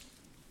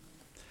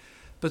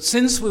But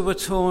since we were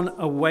torn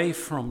away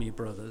from you,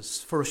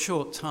 brothers, for a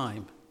short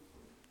time,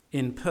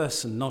 in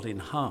person, not in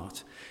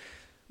heart,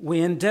 we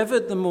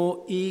endeavored the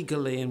more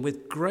eagerly and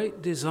with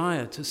great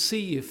desire to see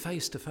you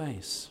face to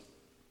face,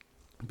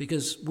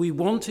 because we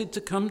wanted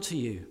to come to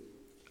you,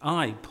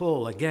 I,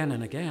 Paul, again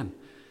and again,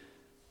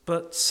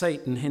 but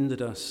Satan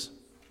hindered us.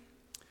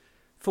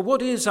 For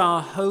what is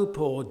our hope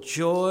or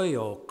joy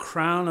or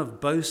crown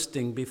of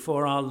boasting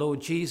before our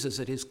Lord Jesus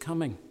at his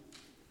coming?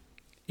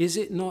 Is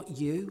it not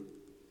you?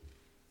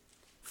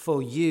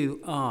 For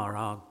you are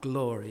our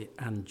glory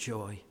and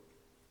joy.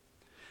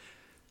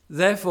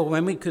 Therefore,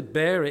 when we could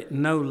bear it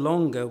no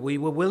longer, we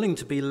were willing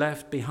to be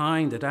left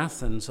behind at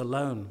Athens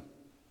alone.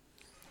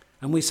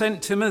 And we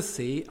sent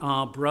Timothy,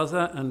 our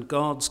brother and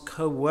God's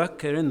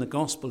co-worker in the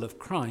gospel of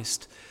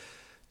Christ,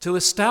 to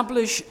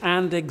establish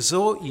and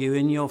exhort you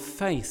in your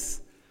faith,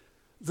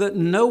 that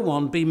no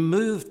one be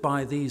moved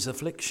by these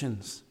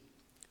afflictions.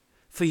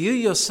 For you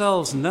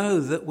yourselves know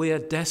that we are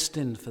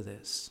destined for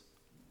this.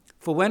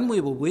 For when we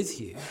were with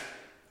you,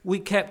 we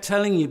kept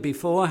telling you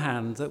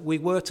beforehand that we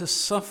were to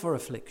suffer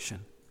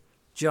affliction,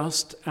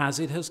 just as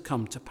it has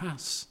come to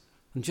pass,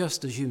 and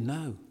just as you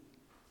know.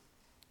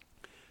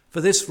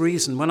 For this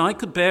reason, when I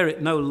could bear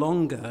it no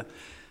longer,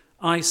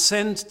 I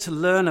sent to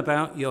learn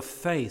about your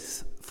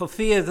faith, for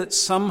fear that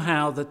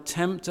somehow the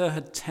tempter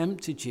had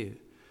tempted you,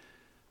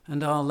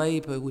 and our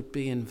labor would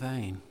be in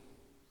vain.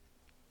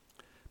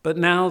 But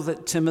now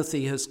that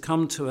Timothy has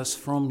come to us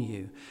from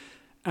you,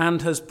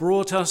 and has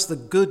brought us the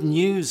good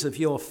news of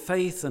your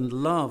faith and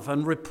love,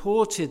 and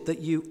reported that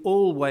you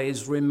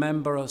always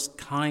remember us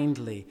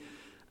kindly,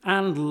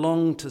 and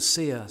long to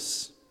see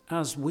us,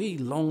 as we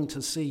long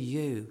to see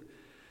you.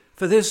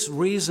 For this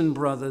reason,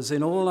 brothers,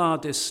 in all our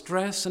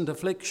distress and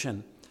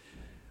affliction,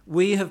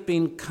 we have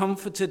been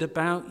comforted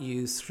about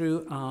you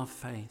through our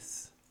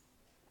faith.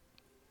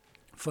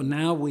 For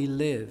now we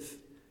live,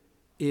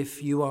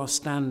 if you are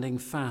standing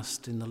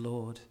fast in the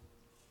Lord.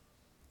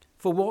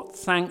 For what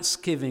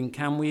thanksgiving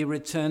can we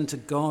return to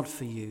God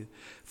for you,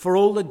 for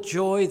all the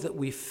joy that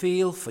we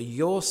feel for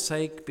your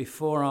sake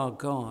before our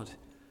God,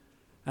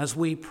 as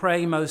we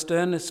pray most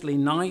earnestly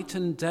night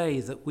and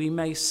day that we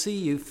may see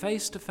you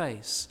face to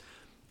face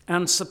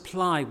and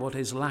supply what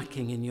is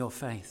lacking in your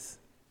faith.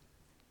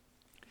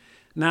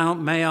 Now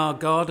may our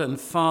God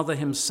and Father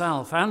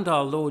himself and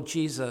our Lord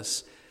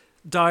Jesus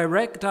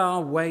direct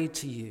our way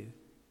to you,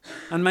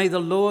 and may the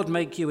Lord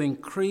make you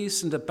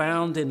increase and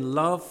abound in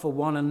love for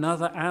one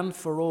another and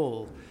for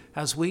all,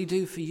 as we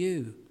do for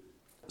you,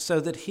 so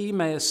that he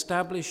may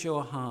establish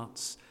your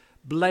hearts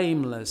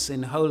blameless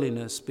in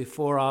holiness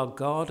before our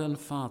God and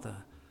Father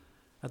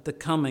at the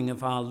coming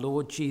of our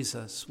Lord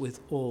Jesus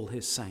with all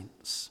his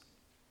saints.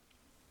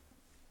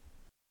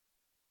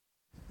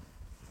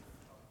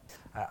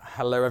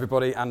 Hello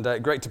everybody, and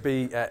great to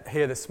be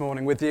here this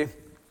morning with you.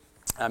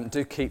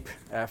 Do keep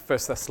 1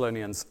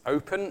 Thessalonians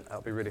open.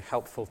 That'll be really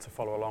helpful to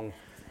follow along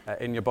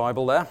in your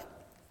Bible there.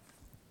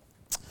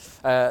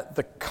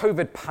 The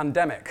COVID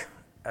pandemic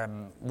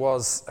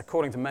was,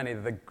 according to many,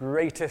 the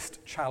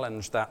greatest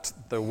challenge that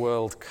the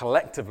world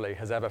collectively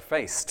has ever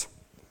faced.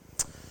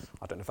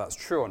 I don't know if that's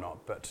true or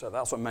not, but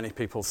that's what many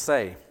people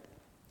say.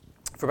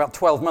 For about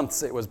 12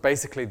 months, it was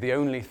basically the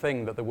only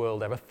thing that the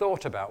world ever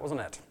thought about,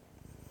 wasn't it?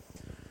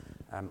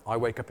 I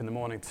wake up in the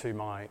morning to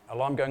my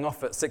alarm going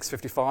off at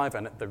 6:55,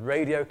 and the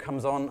radio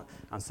comes on,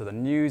 and so the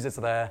news is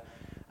there.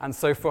 And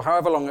so for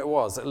however long it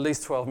was, at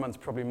least 12 months,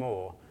 probably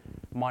more,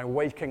 my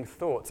waking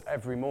thoughts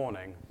every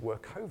morning were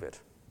COVID.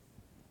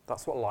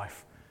 That's what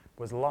life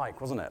was like,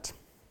 wasn't it?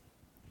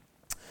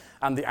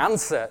 And the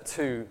answer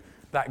to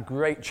that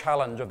great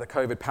challenge of the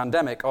COVID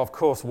pandemic, of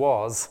course,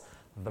 was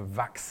the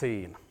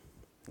vaccine.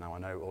 Now, I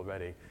know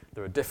already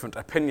there are different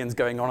opinions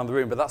going on in the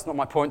room, but that's not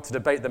my point to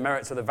debate the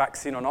merits of the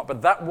vaccine or not.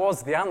 But that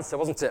was the answer,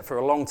 wasn't it, for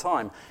a long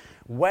time?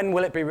 When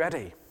will it be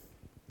ready?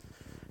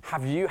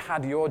 Have you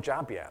had your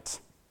jab yet?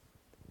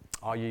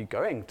 Are you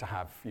going to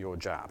have your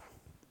jab?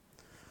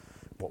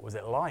 What was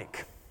it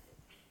like?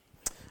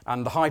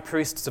 And the high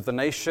priests of the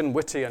nation,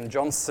 Whitty and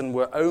Johnson,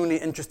 were only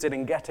interested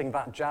in getting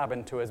that jab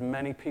into as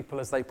many people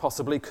as they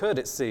possibly could,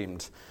 it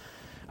seemed.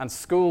 And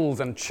schools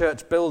and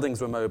church buildings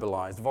were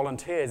mobilized,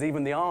 volunteers,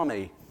 even the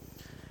army.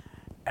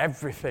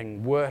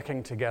 Everything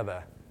working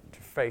together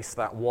to face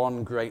that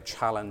one great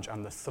challenge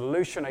and the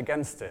solution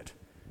against it,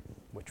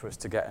 which was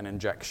to get an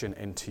injection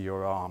into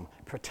your arm,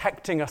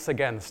 protecting us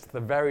against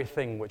the very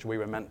thing which we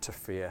were meant to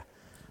fear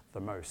the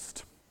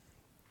most.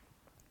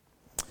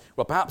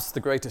 Well, perhaps the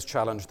greatest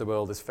challenge the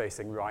world is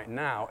facing right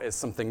now is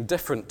something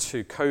different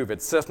to COVID.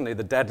 Certainly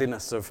the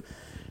deadliness of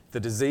the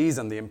disease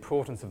and the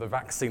importance of the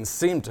vaccine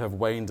seem to have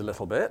waned a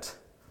little bit.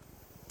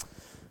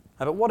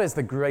 But what is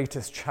the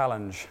greatest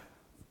challenge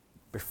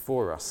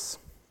before us?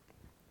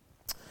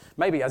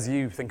 Maybe as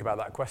you think about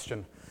that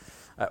question,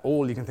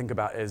 all you can think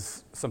about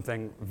is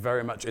something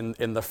very much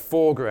in the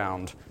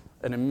foreground,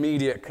 an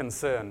immediate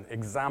concern,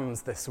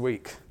 exams this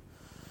week,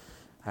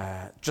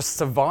 just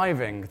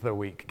surviving the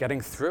week, getting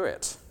through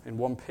it in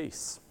one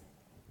piece.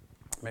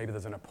 Maybe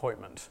there's an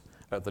appointment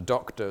at the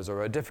doctor's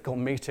or a difficult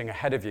meeting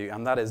ahead of you,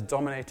 and that is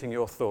dominating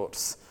your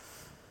thoughts.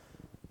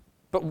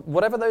 But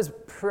whatever those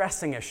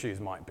pressing issues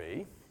might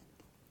be,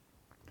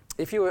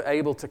 if you were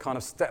able to kind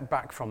of step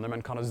back from them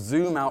and kind of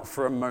zoom out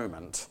for a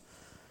moment,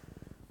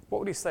 what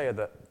would you say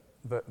are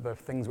the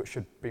things which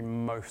should be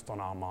most on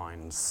our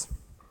minds?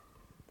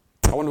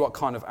 I wonder what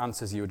kind of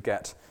answers you would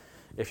get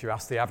if you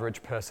asked the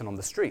average person on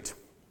the street.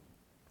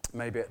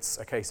 Maybe it's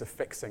a case of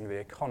fixing the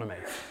economy.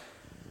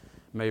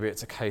 Maybe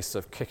it's a case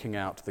of kicking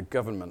out the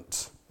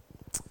government.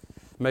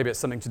 Maybe it's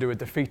something to do with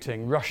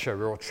defeating Russia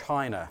or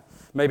China.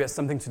 Maybe it's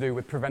something to do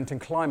with preventing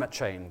climate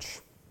change.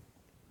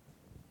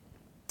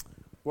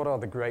 What are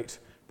the great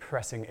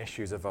pressing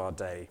issues of our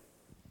day?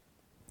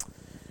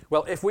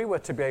 Well, if we were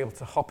to be able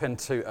to hop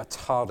into a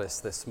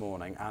TARDIS this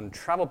morning and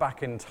travel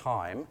back in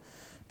time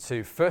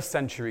to first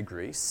century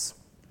Greece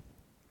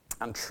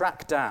and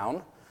track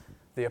down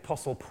the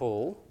Apostle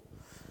Paul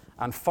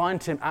and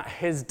find him at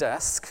his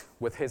desk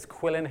with his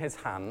quill in his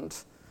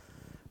hand,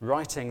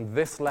 writing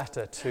this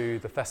letter to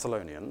the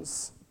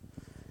Thessalonians,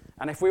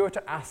 and if we were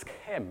to ask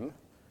him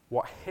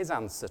what his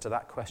answer to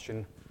that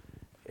question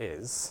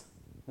is,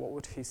 what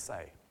would he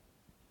say?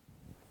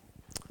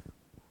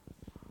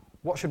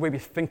 What should we be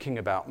thinking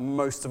about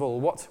most of all?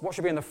 What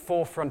should be in the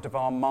forefront of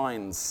our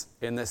minds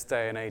in this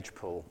day and age,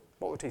 Paul?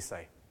 What would he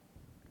say?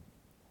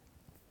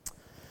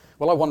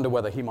 Well, I wonder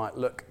whether he might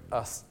look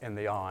us in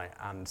the eye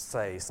and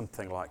say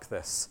something like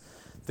this.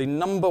 The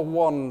number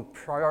one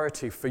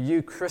priority for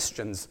you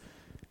Christians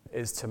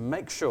is to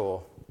make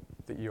sure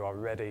that you are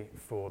ready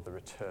for the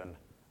return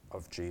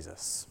of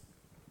Jesus.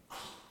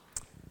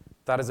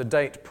 That is a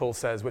date, Paul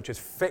says, which is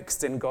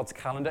fixed in God's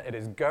calendar. It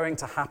is going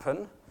to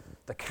happen.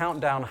 The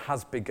countdown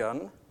has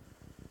begun.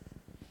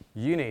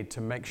 You need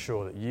to make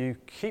sure that you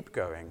keep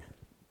going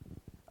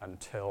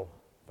until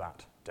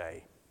that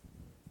day.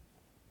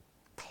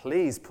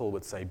 Please, Paul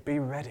would say, be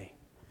ready.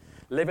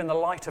 Live in the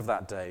light of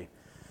that day.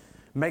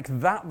 Make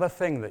that the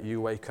thing that you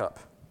wake up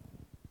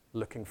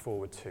looking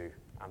forward to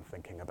and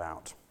thinking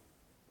about.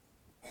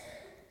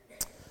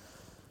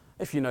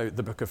 If you know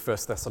the book of 1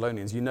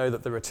 Thessalonians, you know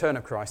that the return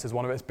of Christ is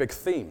one of its big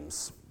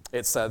themes.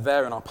 It's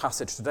there in our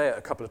passage today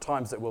a couple of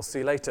times that we'll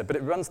see later, but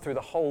it runs through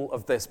the whole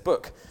of this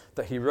book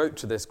that he wrote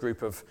to this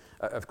group of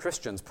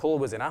Christians. Paul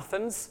was in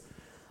Athens.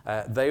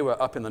 They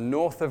were up in the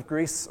north of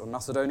Greece, or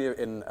Macedonia,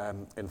 in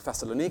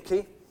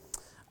Thessaloniki,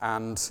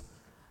 and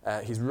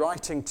he's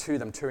writing to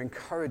them to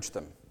encourage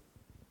them.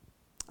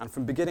 And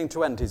from beginning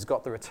to end, he's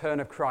got the return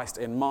of Christ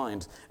in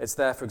mind. It's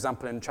there, for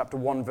example, in chapter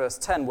 1, verse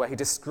 10, where he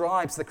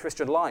describes the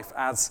Christian life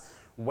as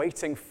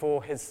waiting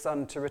for his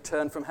Son to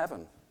return from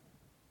heaven.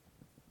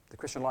 The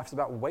Christian life is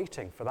about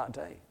waiting for that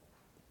day.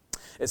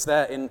 It's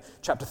there in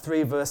chapter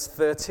 3, verse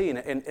 13,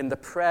 in the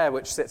prayer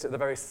which sits at the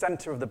very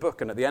center of the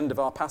book and at the end of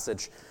our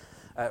passage,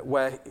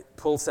 where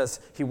Paul says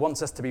he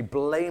wants us to be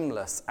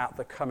blameless at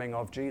the coming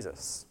of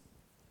Jesus.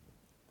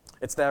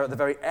 It's there at the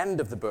very end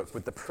of the book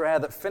with the prayer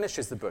that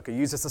finishes the book. He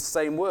uses the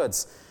same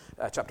words.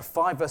 Chapter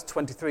 5, verse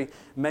 23,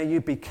 may you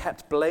be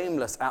kept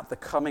blameless at the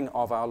coming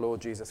of our Lord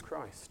Jesus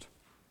Christ.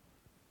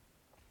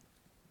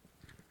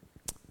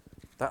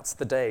 That's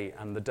the day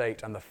and the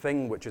date and the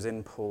thing which is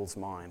in Paul's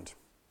mind.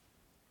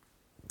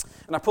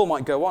 And now Paul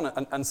might go on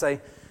and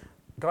say,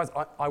 guys,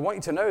 I want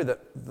you to know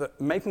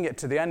that making it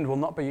to the end will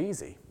not be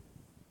easy.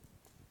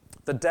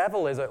 The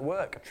devil is at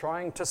work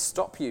trying to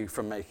stop you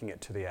from making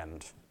it to the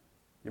end.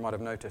 You might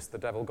have noticed the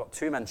devil got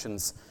 2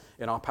 mentions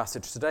in our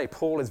passage today.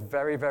 Paul is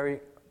very,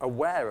 very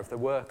aware of the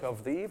work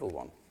of the evil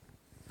one.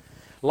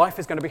 Life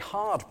is going to be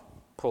hard,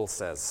 Paul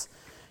says.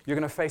 You're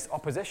going to face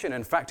opposition.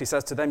 In fact, he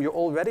says to them, you're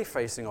already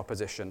facing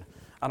opposition.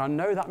 And I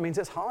know that means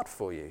it's hard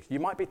for you. You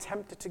might be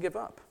tempted to give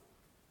up.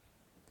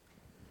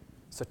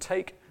 So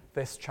take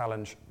this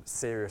challenge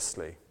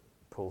seriously,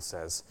 Paul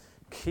says.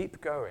 Keep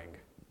going.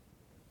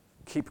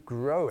 Keep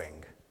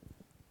growing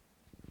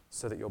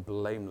so that you're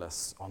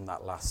blameless on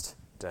that last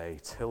day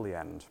till the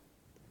end.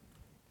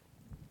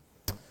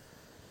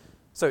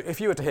 So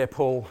if you were to hear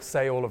Paul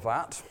say all of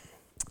that,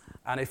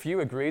 and if you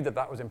agreed that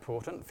that was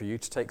important for you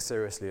to take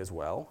seriously as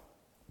well,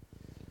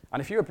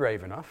 and if you were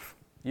brave enough,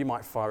 you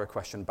might fire a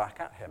question back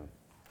at him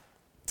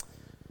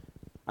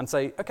and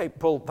say, okay,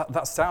 Paul,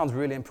 that sounds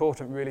really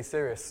important, really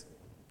serious.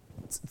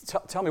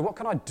 Tell me, what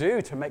can I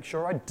do to make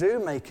sure I do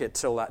make it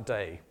till that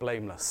day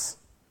blameless?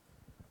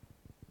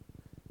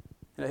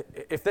 You know,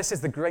 if this is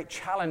the great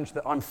challenge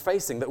that I'm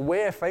facing, that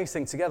we're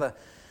facing together,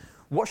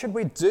 what should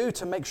we do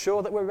to make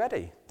sure that we're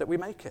ready, that we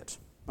make it?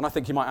 And I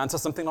think you might answer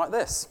something like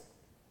this.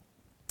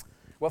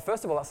 Well,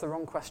 first of all, that's the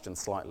wrong question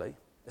slightly.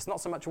 It's not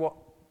so much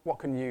what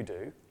can you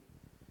do?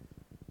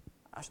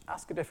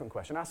 Ask a different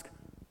question. Ask,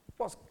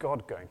 what's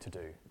God going to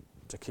do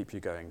to keep you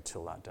going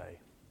till that day?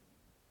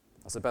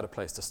 That's a better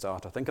place to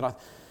start, I think.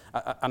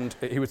 And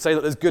he would say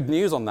that there's good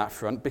news on that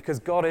front because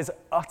God is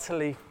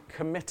utterly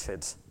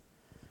committed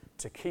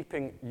to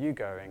keeping you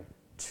going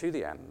to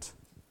the end.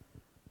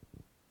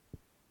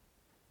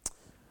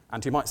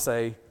 And you might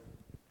say,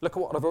 look at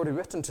what I've already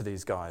written to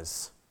these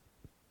guys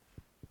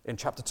in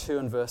chapter 2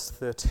 and verse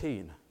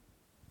 13.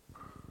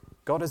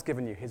 God has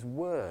given you his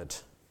word.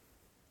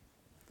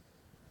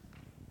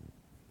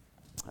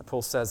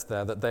 Paul says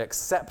there that they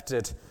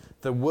accepted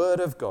the word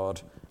of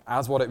God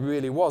as what it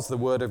really was, the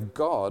word of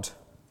God.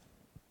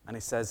 And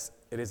he says,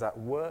 it is at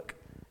work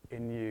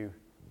in you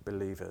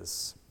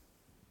believers.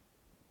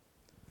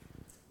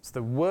 It's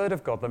the word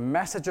of God, the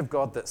message of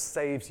God that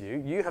saves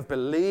you. You have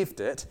believed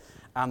it,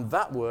 and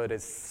that word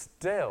is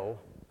still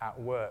at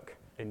work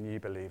in you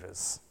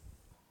believers.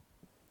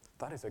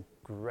 That is a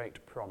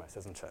great promise,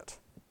 isn't it?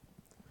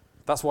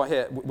 That's why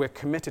here we're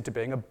committed to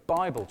being a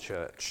Bible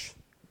church,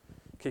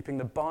 keeping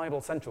the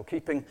Bible central,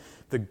 keeping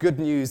the good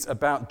news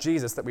about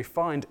Jesus that we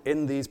find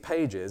in these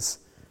pages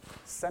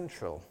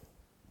central,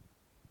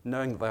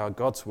 knowing that they are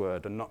God's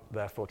word and not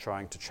therefore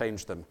trying to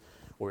change them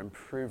or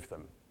improve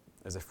them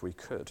as if we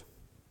could.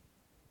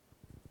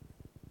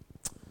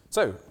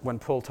 So, when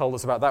Paul told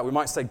us about that, we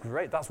might say,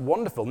 great, that's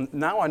wonderful.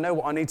 Now I know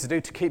what I need to do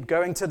to keep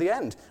going to the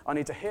end. I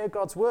need to hear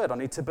God's word. I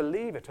need to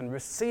believe it and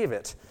receive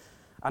it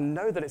and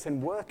know that it's at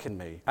work in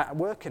me.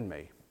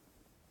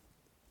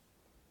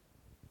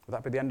 Would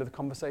that be the end of the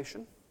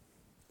conversation?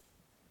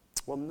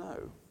 Well,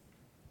 no.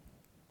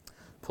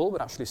 Paul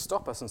would actually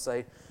stop us and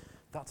say,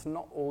 that's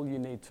not all you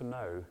need to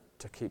know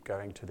to keep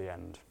going to the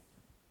end.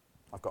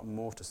 I've got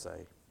more to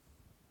say.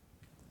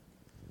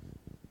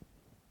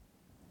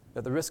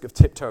 At the risk of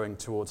tiptoeing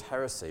towards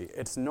heresy,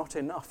 it's not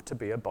enough to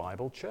be a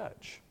Bible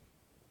church.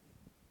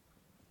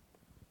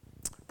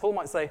 Paul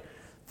might say,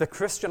 the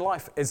Christian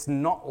life is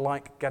not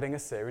like getting a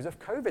series of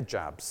COVID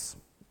jabs.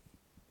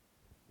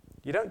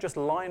 You don't just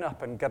line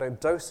up and get a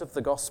dose of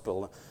the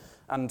gospel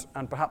and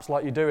perhaps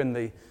like you do in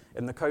the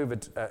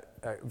COVID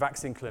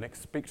vaccine clinic,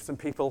 speak to some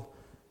people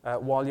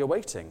while you're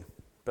waiting.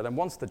 But then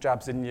once the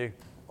jab's in you,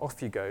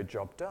 off you go,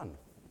 job done.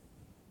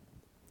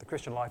 The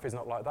Christian life is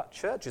not like that.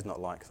 Church is not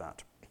like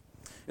that.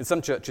 In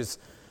some churches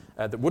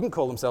that wouldn't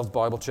call themselves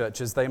Bible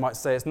churches, they might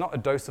say it's not a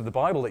dose of the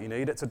Bible that you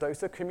need, it's a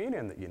dose of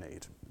communion that you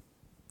need.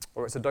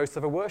 Or it's a dose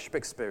of a worship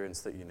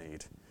experience that you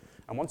need.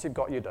 And once you've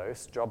got your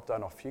dose, job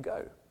done, off you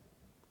go.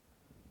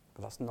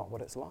 But that's not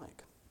what it's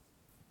like.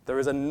 There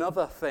is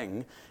another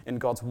thing in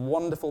God's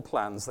wonderful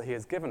plans that he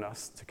has given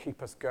us to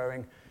keep us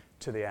going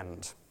to the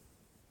end.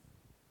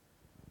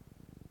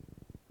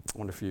 I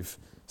wonder if you've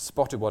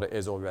spotted what it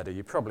is already.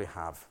 You probably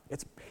have.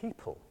 It's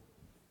people.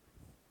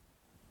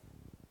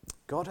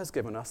 God has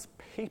given us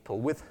people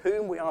with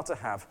whom we are to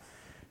have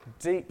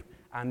deep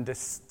and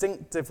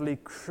distinctively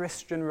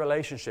Christian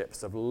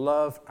relationships of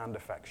love and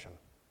affection.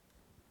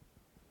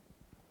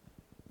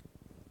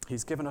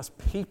 He's given us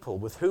people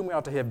with whom we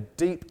are to have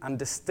deep and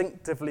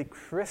distinctively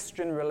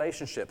Christian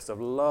relationships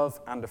of love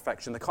and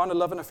affection. The kind of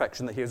love and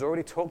affection that he has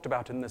already talked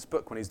about in this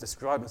book when he's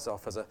described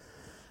himself as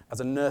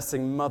a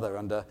nursing mother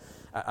and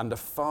a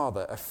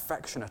father,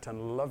 affectionate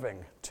and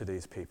loving to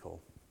these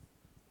people.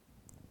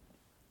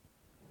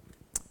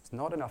 It's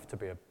not enough to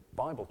be a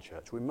Bible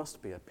church. We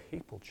must be a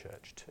people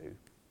church too.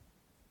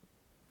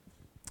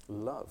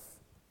 Love.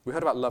 We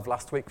heard about love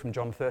last week from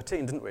John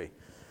 13, didn't we?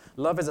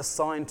 Love is a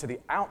sign to the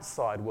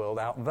outside world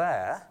out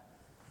there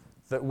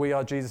that we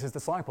are Jesus'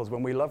 disciples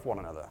when we love one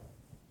another.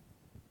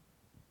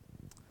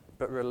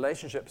 But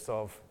relationships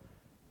of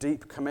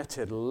deep,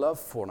 committed love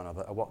for one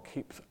another are what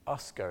keeps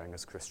us going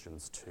as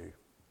Christians too.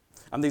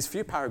 And these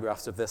few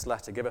paragraphs of this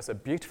letter give us a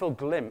beautiful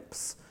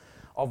glimpse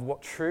of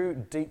what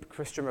true, deep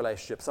Christian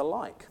relationships are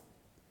like.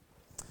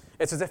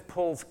 It's as if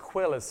Paul's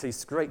quill, as he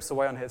scrapes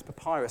away on his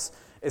papyrus,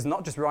 is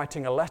not just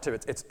writing a letter,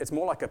 it's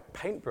more like a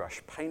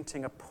paintbrush,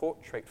 painting a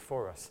portrait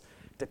for us,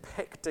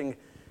 depicting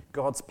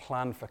God's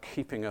plan for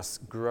keeping us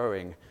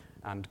growing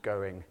and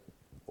going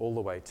all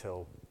the way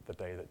till the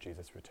day that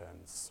Jesus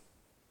returns.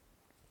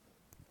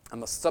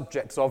 And the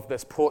subjects of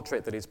this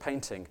portrait that he's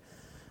painting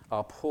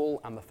are Paul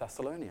and the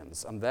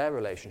Thessalonians and their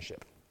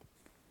relationship.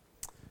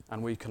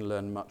 And we can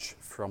learn much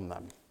from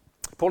them.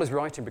 Paul is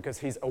writing because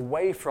he's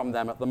away from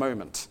them at the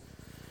moment.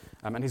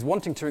 And he's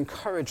wanting to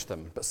encourage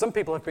them. But some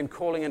people have been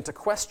calling into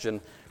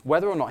question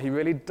whether or not he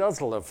really does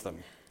love them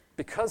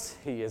because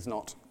he is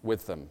not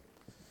with them.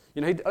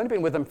 You know, he'd only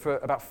been with them for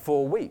about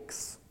 4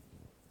 weeks.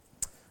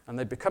 And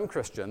they'd become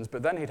Christians,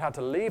 but then he'd had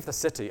to leave the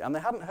city, and they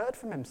hadn't heard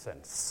from him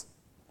since.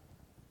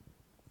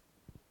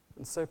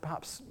 And so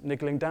perhaps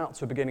niggling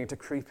doubts were beginning to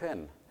creep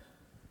in.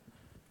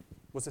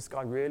 Was this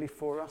guy really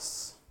for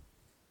us?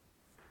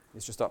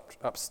 He's just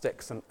up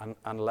sticks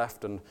and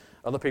left, and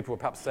other people were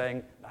perhaps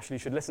saying, actually, you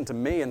should listen to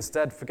me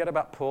instead. Forget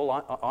about Paul.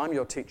 I'm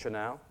your teacher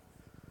now.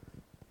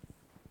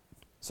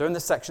 So in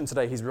this section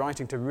today, he's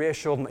writing to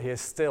reassure them that he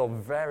is still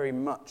very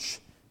much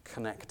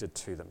connected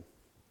to them.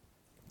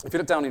 If you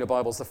look down in your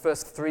Bibles, the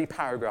first 3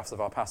 paragraphs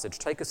of our passage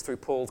take us through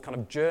Paul's kind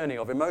of journey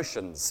of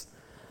emotions.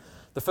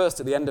 The first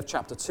at the end of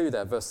chapter 2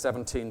 there, verse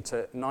 17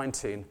 to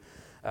 19,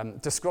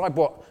 describe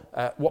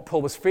what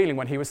Paul was feeling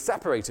when he was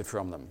separated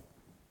from them.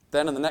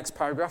 Then in the next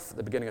paragraph, at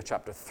the beginning of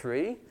chapter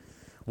 3,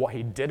 what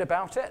he did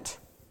about it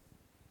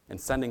in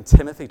sending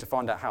Timothy to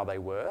find out how they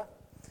were.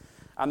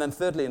 And then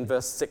thirdly, in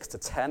verse 6 to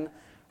 10,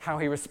 how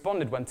he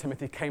responded when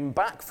Timothy came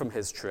back from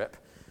his trip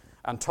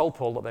and told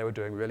Paul that they were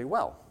doing really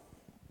well.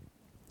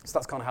 So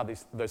that's kind of how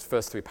those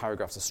first 3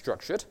 paragraphs are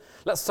structured.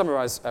 Let's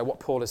summarize what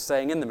Paul is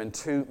saying in them in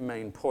 2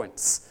 main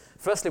points.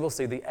 Firstly, we'll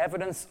see the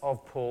evidence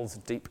of Paul's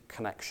deep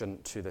connection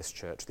to this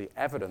church. The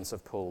evidence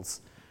of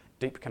Paul's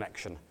deep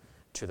connection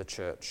to the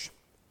church.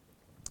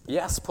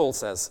 Yes, Paul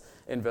says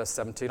in verse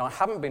 17, I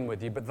haven't been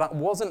with you, but that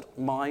wasn't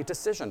my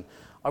decision.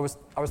 I was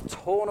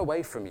torn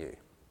away from you.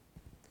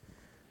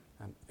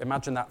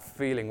 Imagine that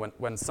feeling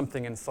when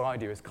something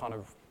inside you is kind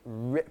of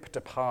ripped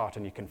apart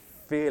and you can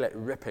feel it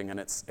ripping, and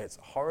it's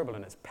horrible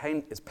and it's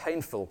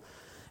painful.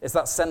 It's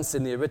that sense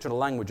in the original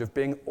language of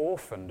being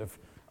orphaned,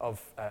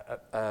 of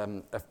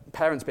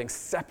parents being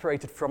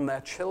separated from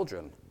their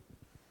children.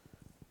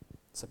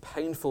 It's a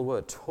painful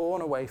word,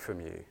 torn away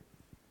from you.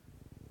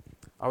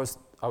 I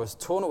was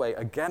torn away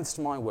against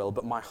my will,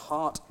 but my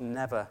heart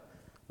never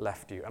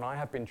left you. And I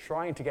have been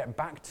trying to get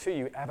back to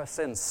you ever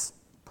since,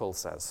 Paul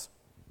says.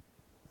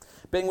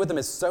 Being with them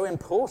is so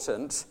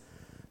important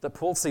that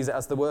Paul sees it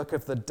as the work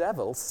of the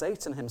devil,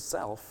 Satan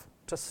himself,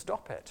 to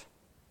stop it.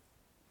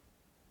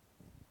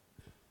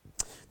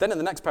 Then in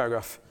the next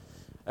paragraph,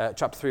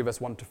 chapter 3,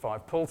 verse 1 to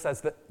 5, Paul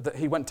says that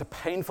he went to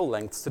painful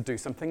lengths to do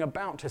something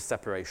about his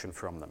separation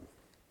from them.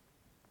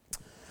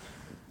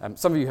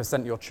 Some of you have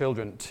sent your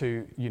children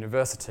to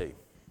university.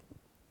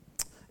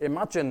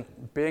 Imagine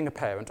being a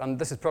parent, and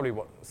this is probably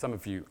what some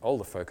of you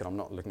older folk, and I'm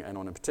not looking at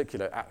anyone in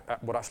particular,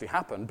 at what actually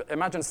happened, but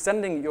imagine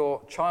sending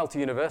your child to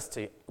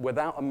university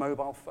without a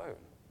mobile phone,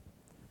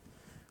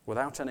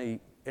 without any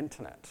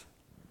internet,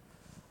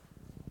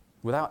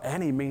 without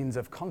any means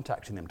of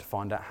contacting them to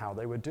find out how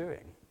they were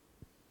doing.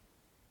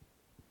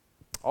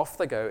 Off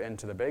they go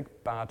into the big,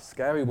 bad,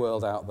 scary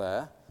world out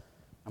there,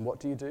 and what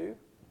do?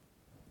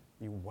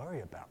 You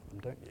worry about them,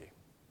 don't you?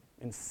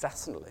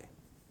 Incessantly.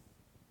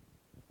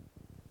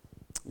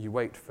 You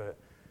wait for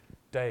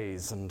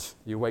days and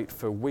you wait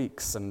for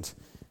weeks and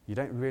you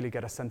don't really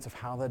get a sense of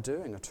how they're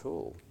doing at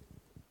all.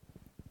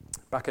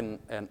 Back in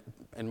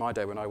my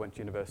day when I went to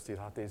university,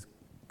 I had these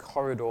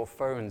corridor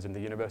phones in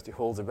the university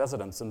halls of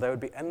residence, and they would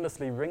be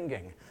endlessly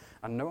ringing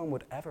and no one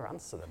would ever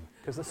answer them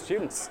because the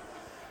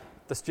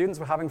students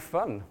were having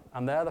fun,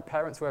 and there the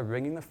parents were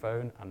ringing the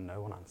phone and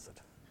no one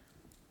answered.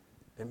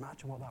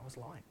 Imagine what that was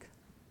like.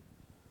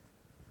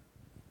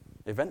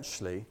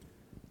 Eventually,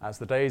 as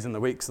the days and the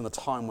weeks and the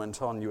time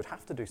went on, you would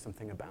have to do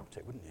something about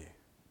it, wouldn't you?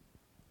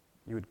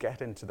 You would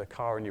get into the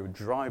car and you would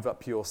drive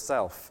up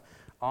yourself,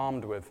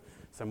 armed with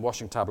some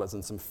washing tablets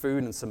and some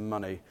food and some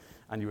money,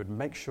 and you would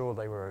make sure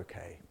they were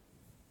okay.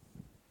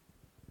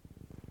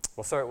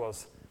 Well, so it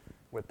was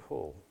with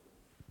Paul.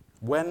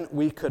 When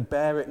we could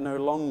bear it no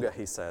longer,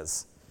 he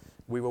says,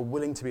 we were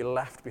willing to be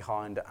left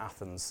behind at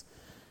Athens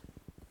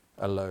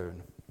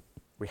alone.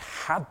 We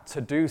had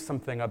to do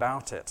something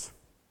about it.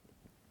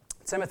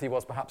 Timothy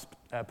was perhaps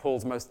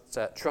Paul's most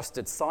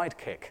trusted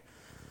sidekick,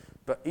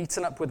 but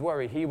eaten up with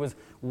worry, he was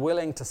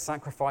willing to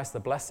sacrifice the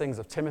blessings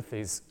of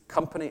Timothy's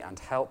company and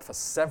help for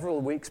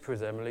several weeks,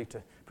 presumably,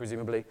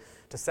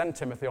 to send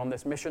Timothy on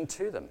this mission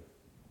to them.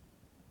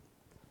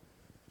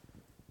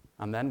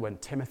 And then when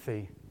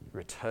Timothy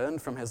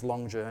returned from his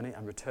long journey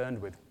and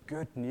returned with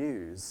good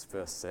news,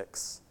 verse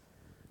 6,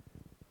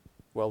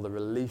 well, the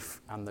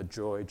relief and the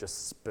joy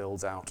just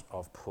spills out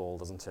of Paul,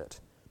 doesn't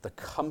it? The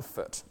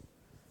comfort,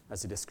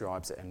 as he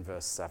describes it in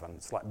verse 7.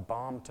 It's like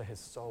balm to his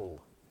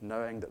soul,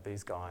 knowing that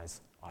these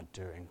guys are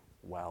doing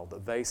well,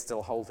 that they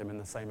still hold him in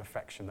the same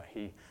affection that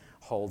he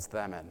holds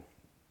them in.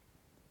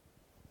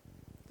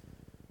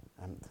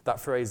 That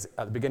phrase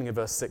at the beginning of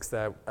verse 6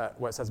 there,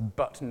 where it says,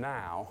 but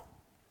now,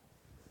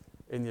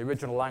 in the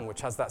original language,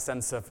 has that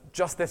sense of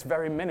just this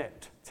very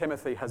minute,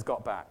 Timothy has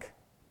got back.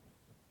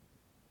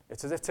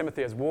 It's as if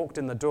Timothy has walked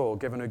in the door,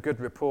 given a good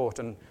report,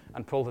 and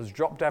Paul has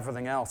dropped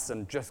everything else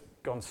and just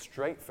gone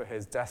straight for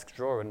his desk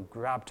drawer and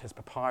grabbed his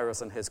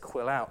papyrus and his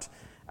quill out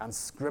and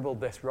scribbled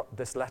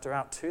this letter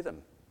out to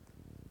them.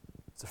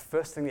 It's the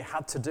first thing he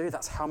had to do.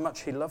 That's how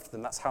much he loved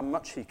them. That's how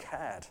much he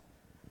cared.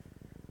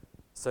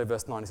 So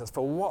verse 9, he says,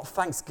 for what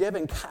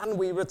thanksgiving can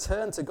we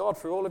return to God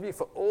for all of you,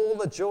 for all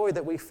the joy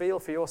that we feel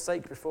for your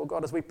sake before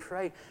God, as we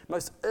pray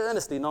most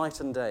earnestly night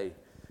and day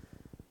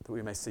that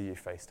we may see you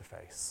face to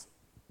face.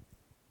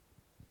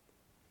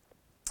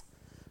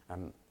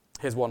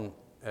 Here's one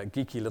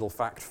geeky little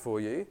fact for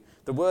you.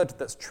 The word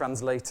that's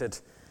translated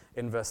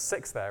in verse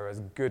 6 there as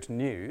good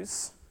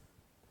news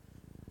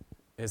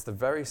is the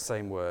very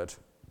same word,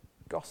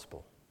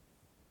 gospel.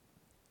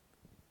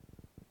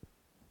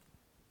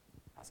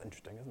 That's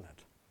interesting, isn't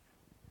it?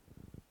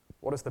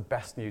 What is the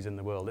best news in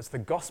the world? It's the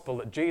gospel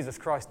that Jesus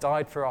Christ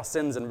died for our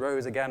sins and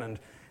rose again and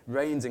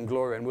reigns in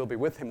glory and we'll be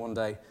with him one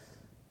day.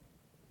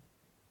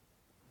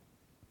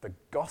 The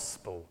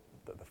gospel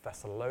that the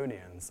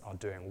Thessalonians are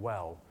doing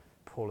well,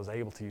 Paul is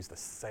able to use the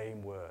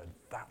same word.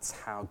 That's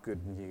how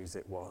good news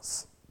it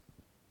was.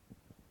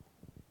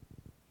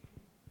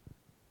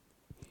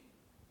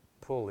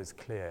 Paul is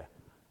clear.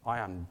 I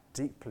am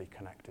deeply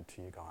connected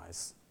to you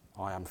guys.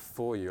 I am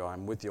for you. I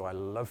am with you. I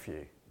love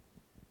you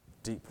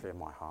deeply in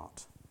my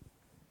heart.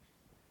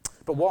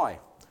 But why?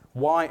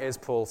 Why is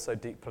Paul so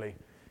deeply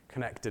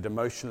connected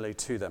emotionally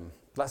to them?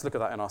 Let's look at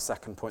that in our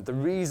second point. The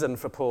reason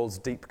for Paul's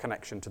deep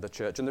connection to the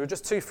church. And there are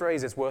just two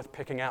phrases worth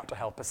picking out to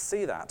help us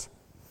see that.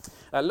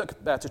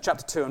 Look to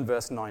chapter 2 and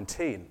verse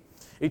 19.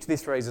 Each of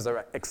these phrases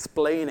are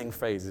explaining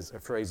phrases.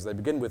 They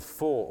begin with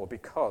for or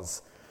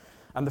because.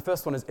 And the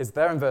first one is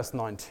there in verse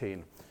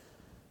 19.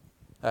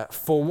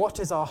 For what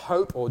is our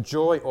hope or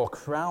joy or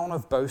crown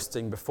of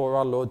boasting before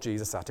our Lord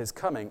Jesus at his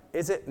coming?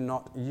 Is it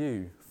not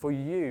you? For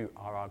you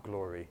are our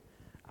glory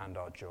and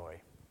our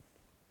joy.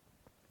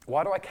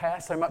 Why do I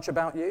care so much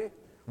about you?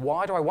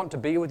 Why do I want to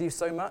be with you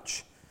so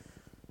much?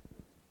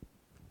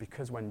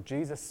 Because when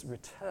Jesus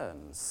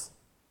returns,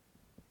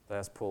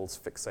 there's Paul's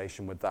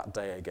fixation with that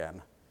day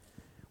again.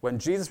 When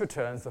Jesus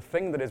returns, the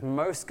thing that is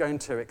most going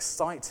to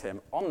excite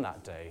him on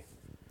that day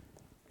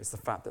is the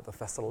fact that the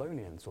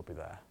Thessalonians will be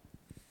there.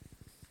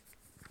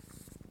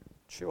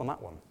 Chew on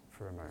that one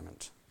for a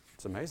moment.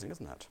 It's amazing,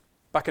 isn't it?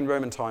 Back in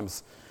Roman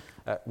times,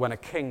 when a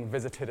king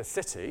visited a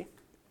city,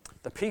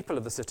 the people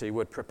of the city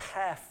would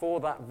prepare for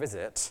that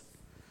visit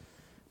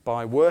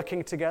by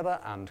working together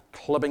and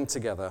clubbing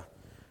together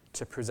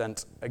to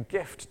present a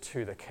gift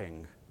to the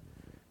king,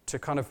 to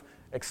kind of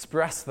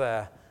express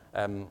their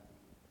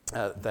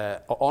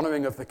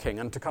honouring of the king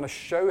and to kind of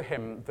show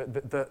him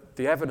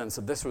the evidence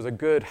that this was a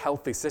good,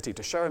 healthy city,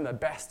 to show him the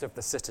best of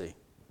the city.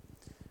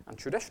 And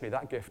traditionally,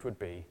 that gift would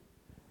be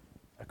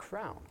a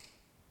crown.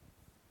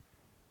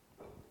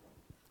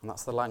 And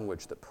that's the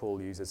language that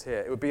Paul uses here.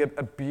 It would be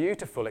a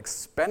beautiful,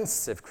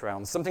 expensive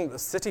crown, something that the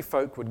city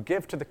folk would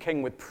give to the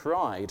king with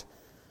pride,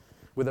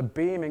 with a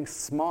beaming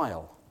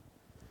smile,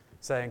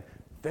 saying,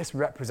 this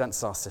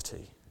represents our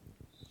city.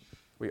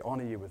 We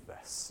honour you with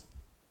this.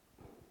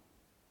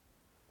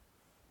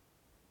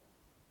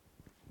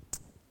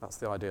 That's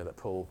the idea that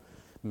Paul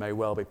may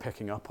well be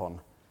picking up on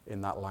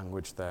in that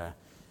language there.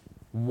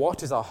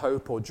 What is our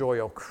hope or joy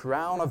or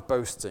crown of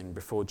boasting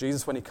before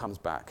Jesus when he comes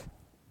back?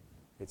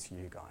 It's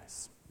you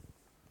guys.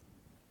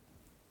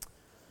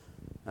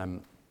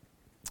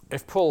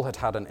 If Paul had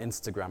had an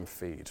Instagram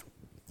feed,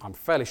 I'm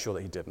fairly sure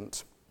that he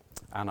didn't,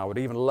 and I would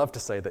even love to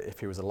say that if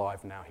he was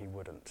alive now, he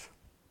wouldn't.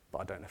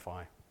 But I don't know if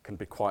I can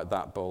be quite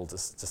that bold to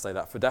say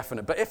that for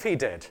definite. But if he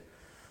did,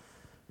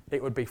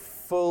 it would be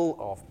full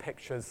of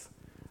pictures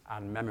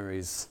and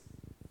memories,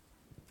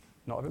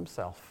 not of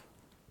himself,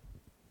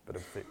 but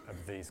of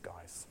these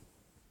guys.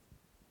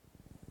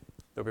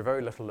 There'll be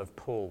very little of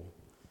Paul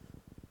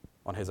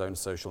on his own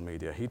social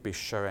media. He'd be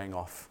showing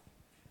off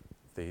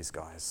these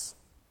guys,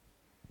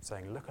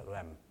 saying, look at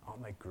them,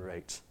 aren't they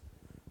great?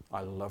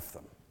 I love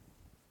them.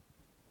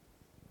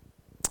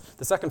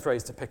 The second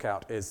phrase to pick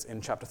out is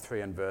in chapter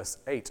 3 and verse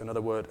 8,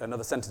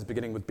 another sentence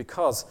beginning with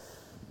because.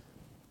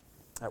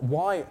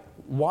 Why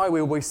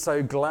were we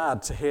so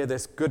glad to hear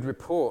this good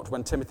report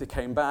when Timothy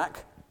came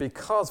back?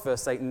 Because,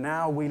 verse 8,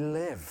 now we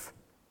live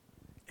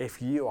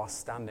if you are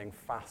standing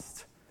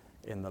fast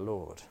in the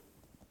Lord.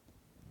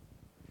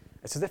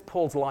 It's as if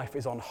Paul's life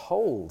is on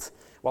hold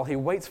while he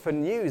waits for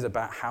news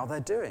about how they're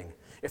doing.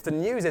 If the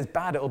news is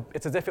bad,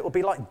 it's as if it will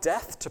be like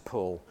death to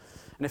Paul.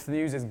 And if the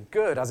news is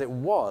good, as it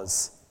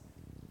was,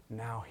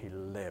 now he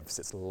lives.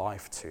 It's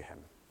life to him.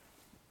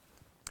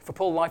 For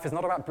Paul, life is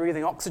not about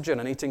breathing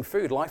oxygen and eating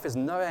food. Life is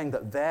knowing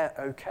that they're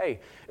okay.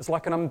 It's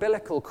like an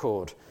umbilical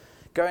cord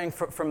going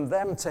from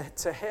them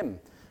to him.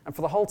 And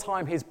for the whole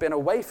time he's been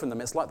away from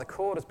them, it's like the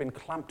cord has been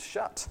clamped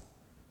shut.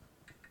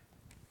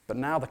 But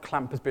now the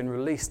clamp has been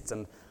released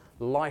and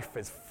life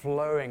is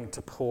flowing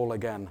to Paul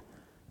again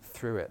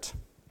through it.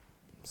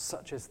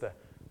 Such is the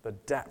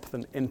depth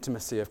and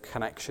intimacy of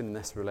connection in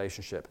this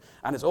relationship.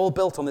 And it's all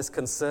built on this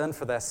concern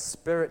for their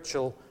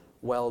spiritual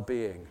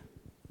well-being.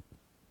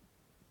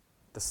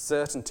 The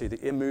certainty,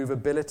 the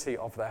immovability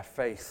of their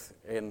faith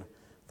in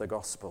the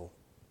gospel,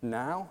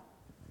 now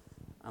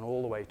and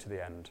all the way to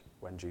the end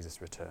when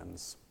Jesus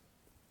returns.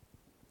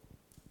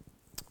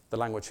 The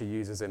language he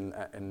uses in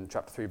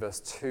chapter 3, verse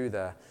 2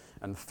 there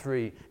and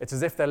 3, it's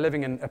as if they're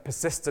living in a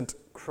persistent,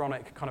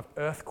 chronic kind of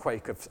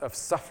earthquake of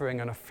suffering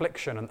and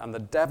affliction, and the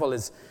devil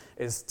is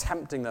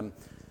tempting them.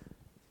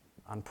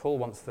 And Paul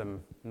wants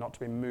them not to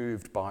be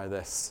moved by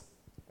this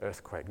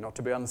earthquake, not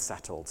to be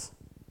unsettled,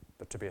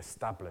 but to be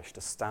established,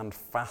 to stand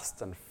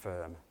fast and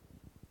firm,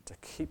 to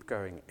keep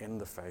going in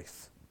the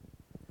faith.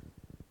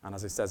 And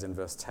as he says in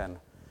verse 10,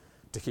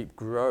 to keep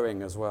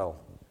growing as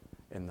well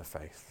in the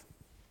faith.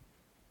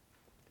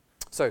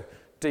 So,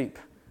 deep,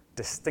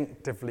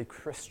 distinctively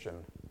Christian,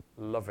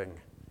 loving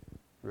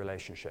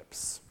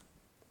relationships.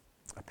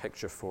 A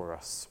picture for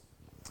us.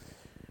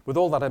 With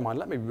all that in mind,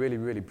 let me really,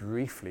 really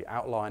briefly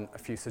outline a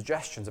few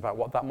suggestions about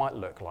what that might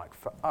look like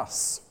for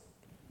us.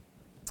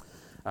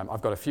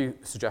 I've got a few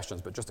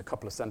suggestions, but just a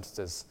couple of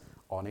sentences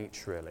on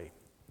each, really.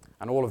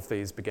 And all of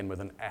these begin with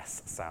an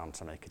S sound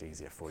to make it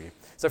easier for you.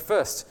 So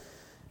first,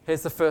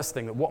 here's the first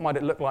thing. What might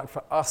it look like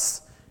for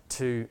us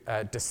to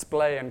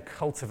display and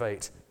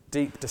cultivate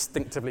deep,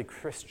 distinctively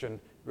Christian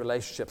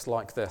relationships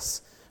like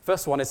this?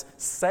 First one is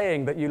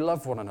saying that you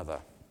love one another.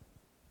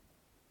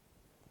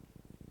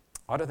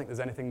 I don't think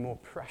there's anything more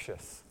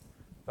precious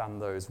than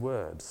those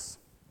words.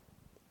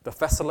 The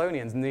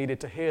Thessalonians needed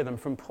to hear them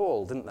from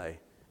Paul, didn't they?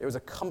 It was a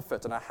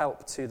comfort and a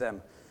help to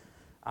them,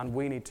 and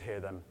we need to hear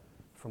them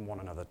from one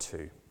another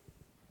too.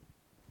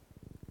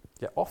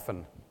 Yet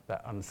often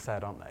they're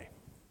unsaid, aren't they?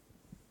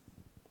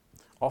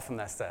 Often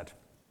they're said.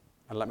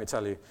 And let me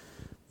tell you,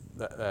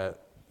 that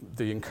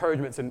the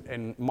encouragements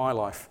in my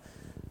life,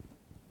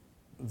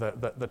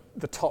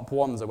 the top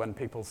ones are when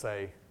people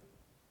say,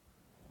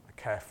 I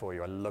care for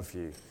you, I love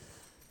you,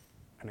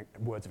 and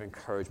words of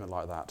encouragement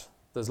like that.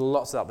 There's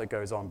lots of that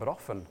goes on, but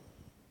often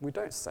we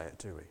don't say it,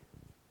 do we?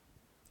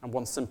 And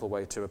one simple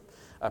way to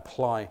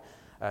apply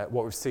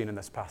what we've seen in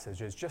this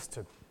passage is just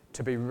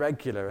to be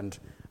regular and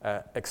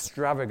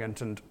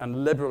extravagant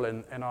and liberal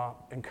in our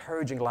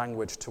encouraging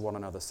language to one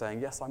another,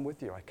 saying, yes, I'm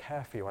with you, I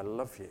care for you, I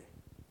love you.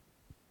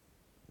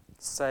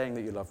 Saying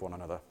that you love one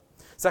another.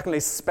 Secondly,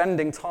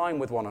 spending time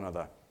with one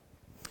another.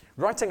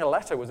 Writing a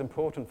letter was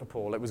important for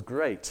Paul. It was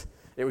great.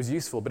 It was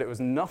useful, but it was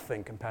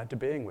nothing compared to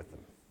being with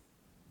them.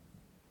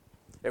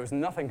 It was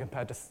nothing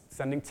compared to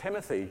sending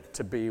Timothy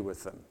to be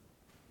with them.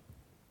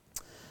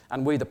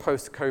 And we, the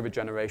post-COVID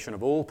generation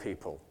of all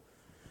people,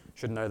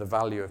 should know the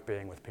value of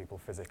being with people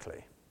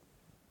physically.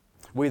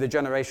 We, the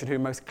generation who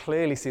most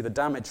clearly see the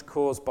damage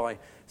caused by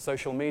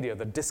social media,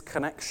 the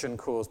disconnection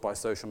caused by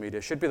social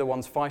media, should be the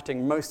ones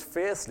fighting most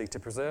fiercely to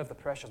preserve the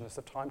preciousness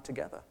of time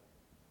together.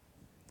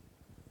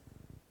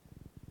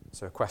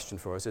 So a question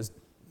for us is,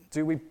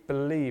 do we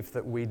believe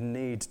that we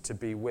need to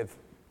be with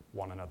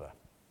one another?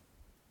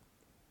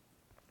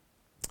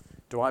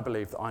 Do I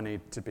believe that I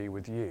need to be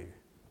with you?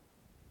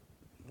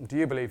 Do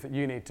you believe that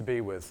you need to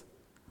be with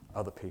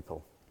other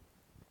people?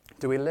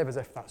 Do we live as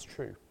if that's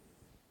true?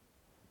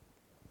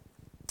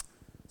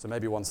 So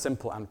maybe one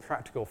simple and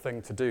practical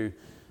thing to do,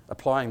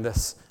 applying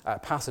this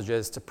passage,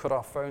 is to put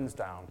our phones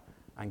down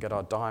and get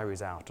our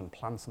diaries out and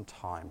plan some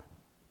time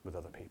with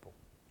other people.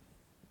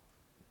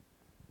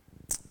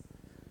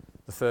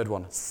 The third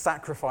one,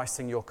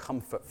 sacrificing your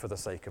comfort for the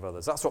sake of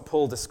others. That's what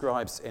Paul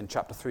describes in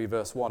chapter 3,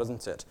 verse 1,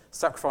 isn't it?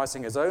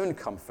 Sacrificing his own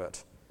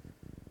comfort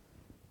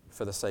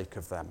for the sake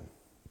of them.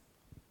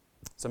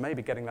 So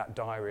maybe getting that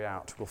diary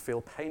out will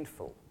feel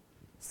painful.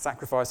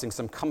 Sacrificing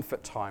some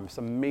comfort time,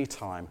 some me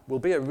time, will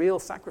be a real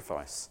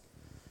sacrifice.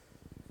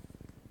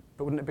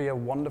 But wouldn't it be a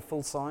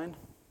wonderful sign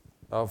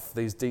of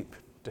these deep,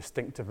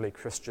 distinctively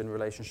Christian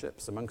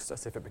relationships amongst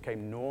us if it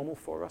became normal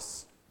for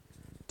us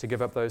to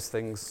give up those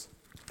things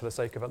for the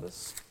sake of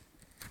others?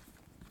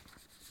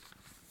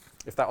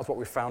 If that was what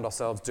we found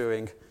ourselves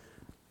doing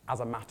as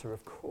a matter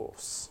of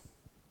course.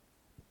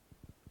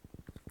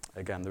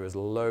 Again, there is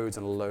loads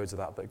and loads of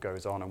that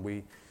goes on, and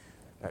we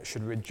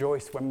should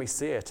rejoice when we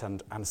see it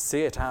and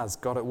see it as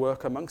God at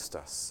work amongst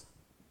us.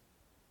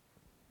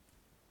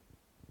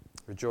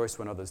 Rejoice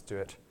when others do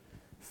it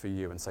for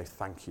you and say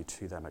thank you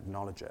to them,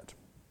 acknowledge it.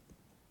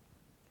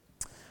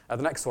 The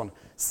next one,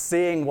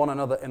 seeing one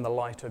another in the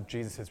light of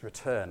Jesus'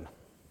 return.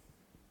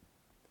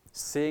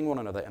 Seeing one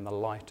another in the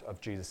light of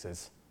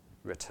Jesus'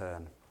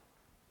 return.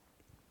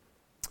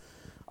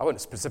 I won't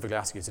specifically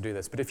ask you to do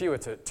this, but if you were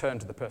to turn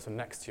to the person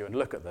next to you and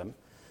look at them,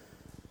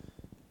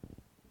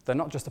 they're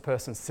not just a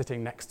person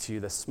sitting next to you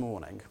this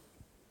morning.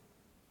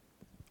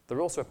 They're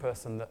also a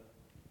person that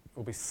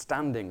will be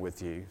standing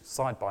with you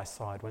side by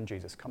side when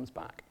Jesus comes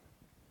back.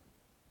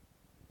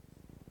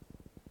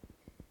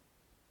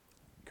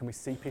 Can we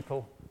see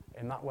people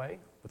in that way?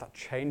 Would that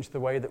change the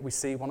way that we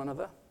see one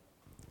another?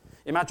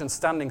 Imagine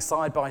standing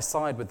side by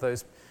side with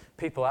those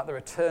people at the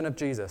return of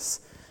Jesus,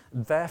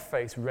 their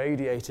face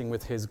radiating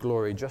with his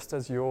glory, just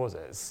as yours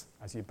is,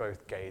 as you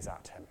both gaze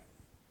at him.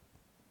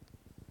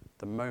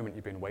 The moment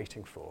you've been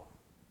waiting for.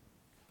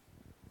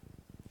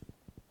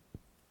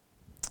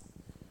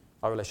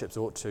 Our relationships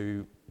ought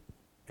to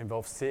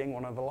involve seeing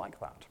one another like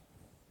that.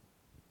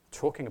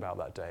 Talking about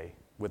that day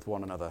with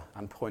one another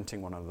and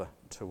pointing one another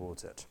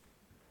towards it.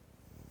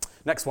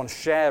 Next one,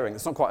 sharing.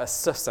 It's not quite a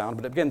S sound,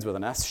 but it begins with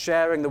an S.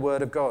 Sharing the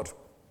word of God.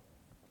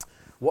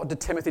 What did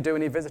Timothy do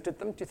when he visited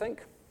them, do you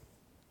think?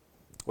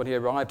 When he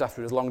arrived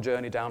after his long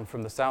journey down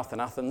from the south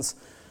in Athens,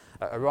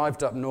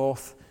 arrived up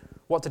north,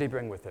 what did he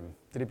bring with him?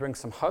 Did he bring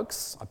some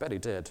hugs? I bet he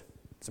did.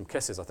 Some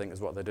kisses, I think,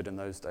 is what they did in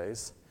those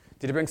days.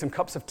 Did he bring some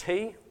cups of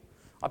tea?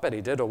 I bet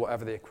he did, or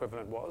whatever the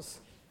equivalent was.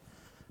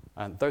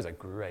 And those are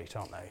great,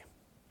 aren't they?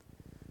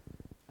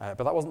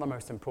 But that wasn't the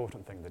most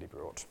important thing that he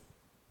brought.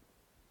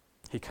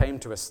 He came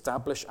to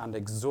establish and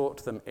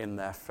exhort them in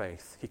their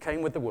faith. He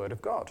came with the word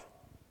of God.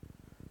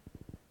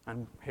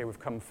 And here we've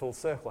come full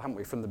circle, haven't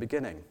we, from the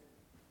beginning.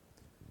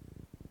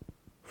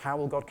 How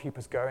will God keep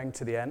us going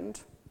to the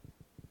end?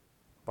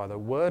 By the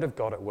word of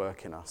God at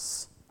work in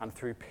us and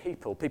through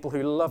people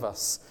who love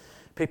us,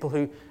 people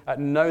who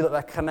know that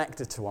they're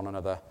connected to one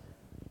another,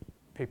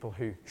 people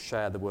who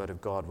share the word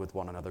of God with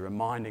one another,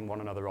 reminding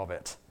one another of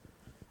it,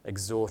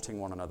 exhorting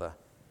one another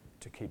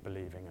to keep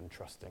believing and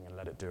trusting and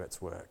let it do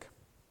its work.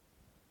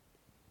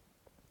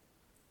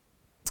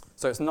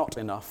 So it's not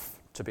enough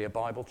to be a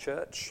Bible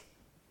church.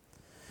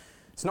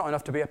 It's not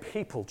enough to be a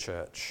people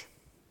church.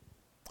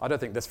 I don't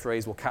think this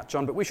phrase will catch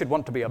on, but we should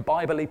want to be a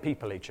Bible-y,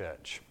 people-y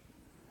church.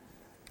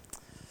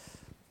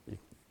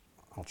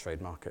 I'll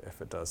trademark it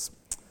if it does.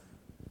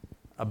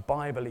 A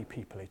Bible-y,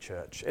 people-y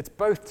church. It's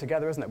both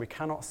together, isn't it? We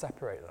cannot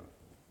separate them.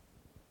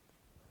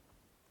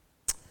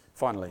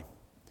 Finally,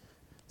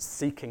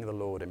 seeking the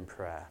Lord in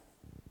prayer.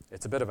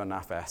 It's a bit of a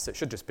naff S. It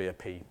should just be a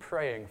P.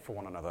 Praying for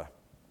one another.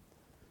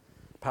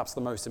 Perhaps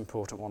the most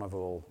important one of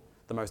all.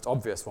 The most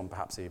obvious one,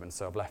 perhaps even,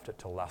 so I've left it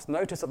till last.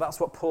 Notice that that's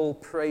what Paul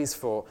prays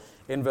for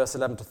in verse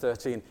 11 to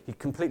 13. He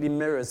completely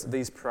mirrors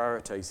these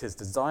priorities. His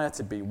desire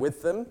to be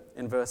with them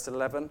in verse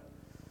 11.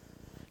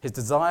 His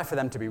desire for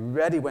them to be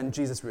ready when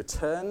Jesus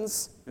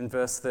returns in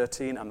verse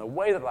 13. And the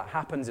way that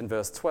happens in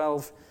verse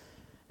 12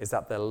 is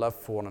that their love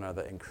for one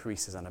another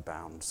increases and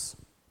abounds.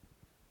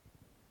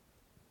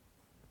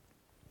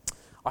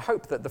 I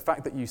hope that the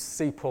fact that you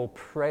see Paul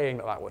praying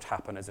that would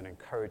happen is an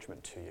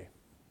encouragement to you.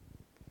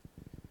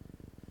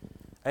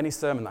 Any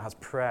sermon that has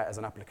prayer as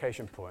an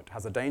application point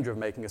has a danger of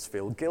making us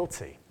feel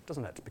guilty,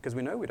 doesn't it? Because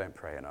we know we don't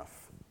pray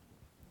enough.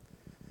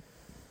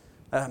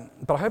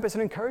 But I hope it's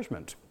an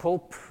encouragement. Paul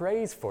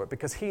prays for it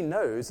because he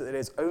knows that it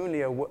is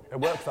only a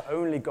work that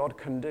only God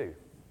can do.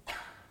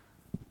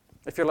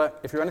 If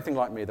you're anything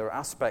like me, there are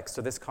aspects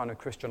to this kind of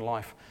Christian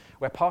life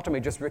where part of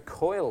me just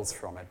recoils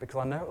from it because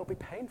I know it'll be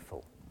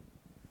painful.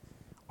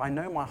 I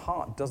know my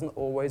heart doesn't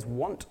always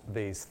want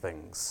these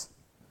things.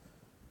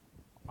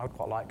 I would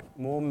quite like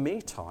more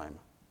me time.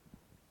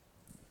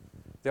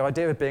 The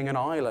idea of being an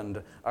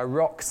island, a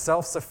rock,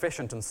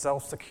 self-sufficient and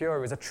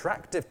self-secure is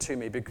attractive to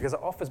me because it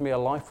offers me a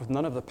life with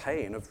none of the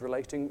pain of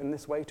relating in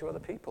this way to other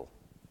people.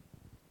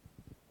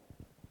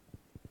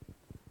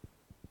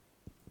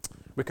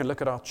 We can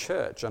look at our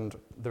church and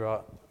there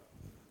are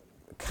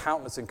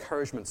countless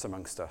encouragements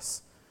amongst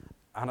us.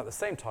 And at the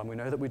same time, we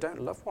know that we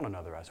don't love one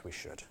another as we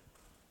should.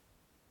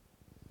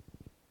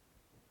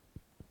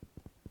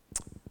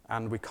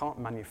 And we can't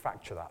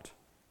manufacture that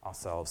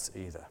ourselves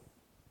either.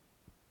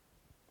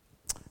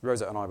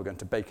 Rosa and I were going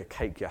to bake a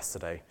cake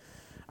yesterday,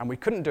 and we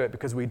couldn't do it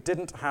because we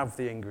didn't have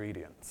the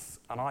ingredients,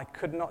 and I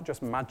could not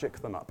just magic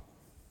them up.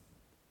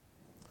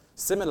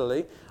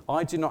 Similarly,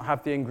 I do not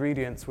have the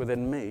ingredients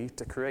within me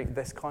to create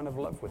this kind of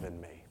love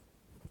within me,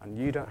 and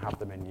you don't have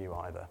them in you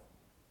either.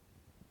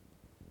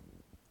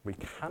 We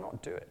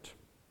cannot do it,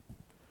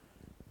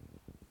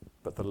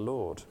 but the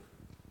Lord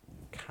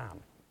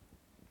can.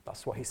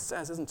 That's what he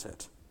says, isn't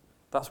it?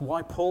 That's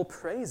why Paul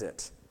prays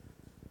it.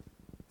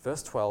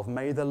 Verse 12,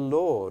 may the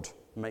Lord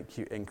make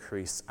you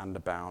increase and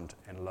abound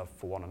in love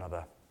for one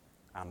another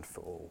and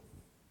for all.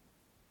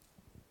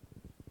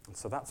 And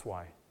so that's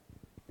why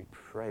we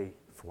pray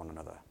for one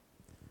another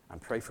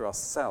and pray for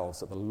ourselves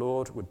that the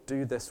Lord would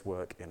do this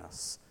work in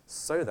us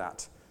so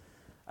that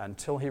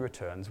until he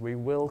returns, we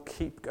will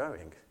keep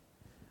going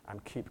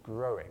and keep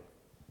growing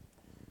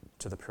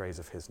to the praise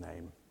of his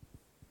name.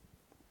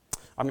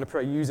 I'm going to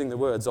pray using the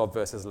words of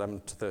verses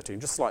 11 to 13,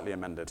 just slightly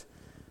amended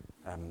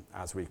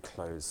as we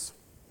close.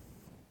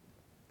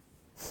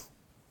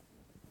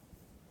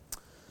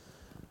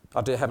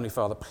 Our dear Heavenly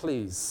Father,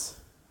 please,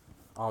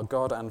 our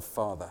God and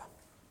Father,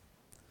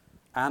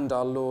 and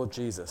our Lord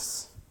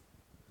Jesus,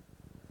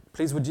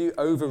 please would you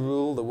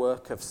overrule the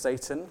work of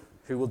Satan,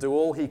 who will do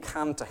all he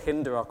can to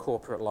hinder our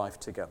corporate life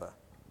together.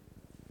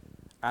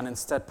 And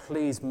instead,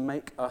 please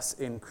make us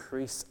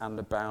increase and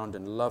abound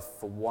in love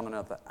for one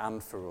another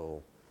and for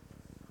all,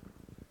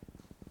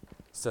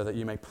 so that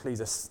you may please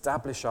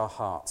establish our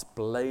hearts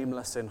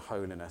blameless in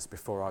holiness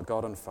before our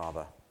God and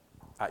Father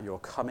at your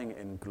coming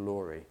in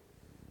glory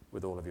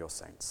with all of your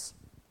saints.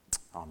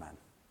 Amen.